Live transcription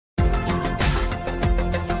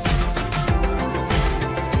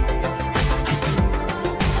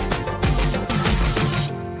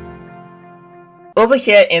over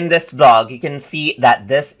here in this blog, you can see that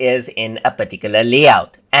this is in a particular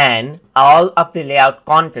layout, and all of the layout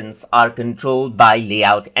contents are controlled by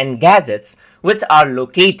layout and gadgets, which are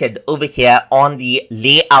located over here on the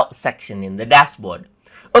layout section in the dashboard.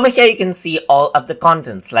 Over here, you can see all of the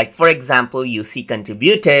contents. Like for example, you see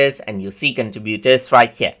contributors, and you see contributors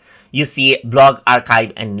right here. You see blog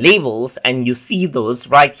archive and labels, and you see those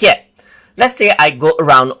right here. Let's say I go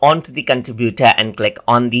around onto the contributor and click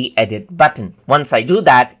on the edit button. Once I do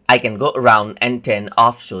that, I can go around and turn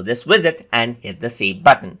off show this widget and hit the save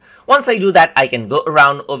button. Once I do that, I can go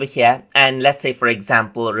around over here and let's say, for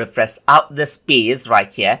example, refresh out this page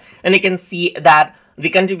right here, and you can see that the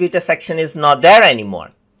contributor section is not there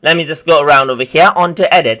anymore. Let me just go around over here onto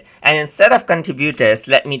edit, and instead of contributors,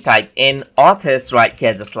 let me type in authors right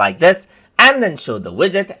here just like this, and then show the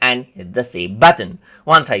widget and hit the save button.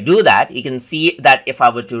 Once I do that, you can see that if I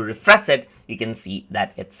were to refresh it, you can see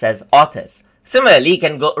that it says authors. Similarly, you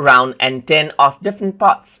can go around and turn off different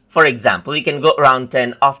parts. For example, you can go around,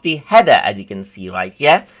 turn off the header, as you can see right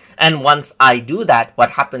here. And once I do that,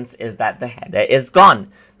 what happens is that the header is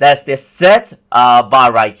gone. There's this search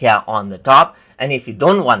bar right here on the top. And if you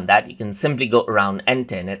don't want that, you can simply go around and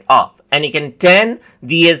turn it off. And you can turn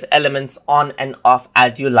these elements on and off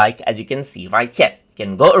as you like, as you can see right here. You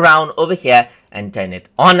can go around over here and turn it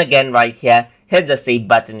on again right here. Hit the save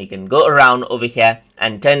button. You can go around over here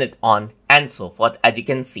and turn it on and so forth, as you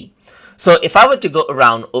can see. So if I were to go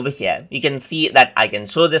around over here, you can see that I can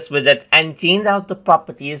show this widget and change out the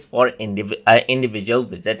properties for individual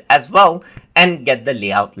widget as well and get the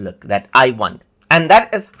layout look that I want. And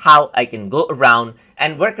that is how I can go around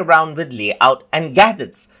and work around with layout and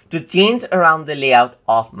gadgets to change around the layout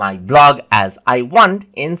of my blog as I want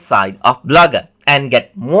inside of Blogger and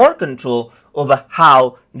get more control over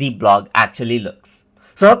how the blog actually looks.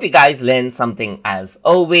 So I hope you guys learned something as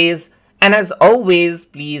always. And as always,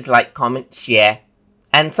 please like, comment, share,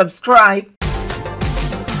 and subscribe.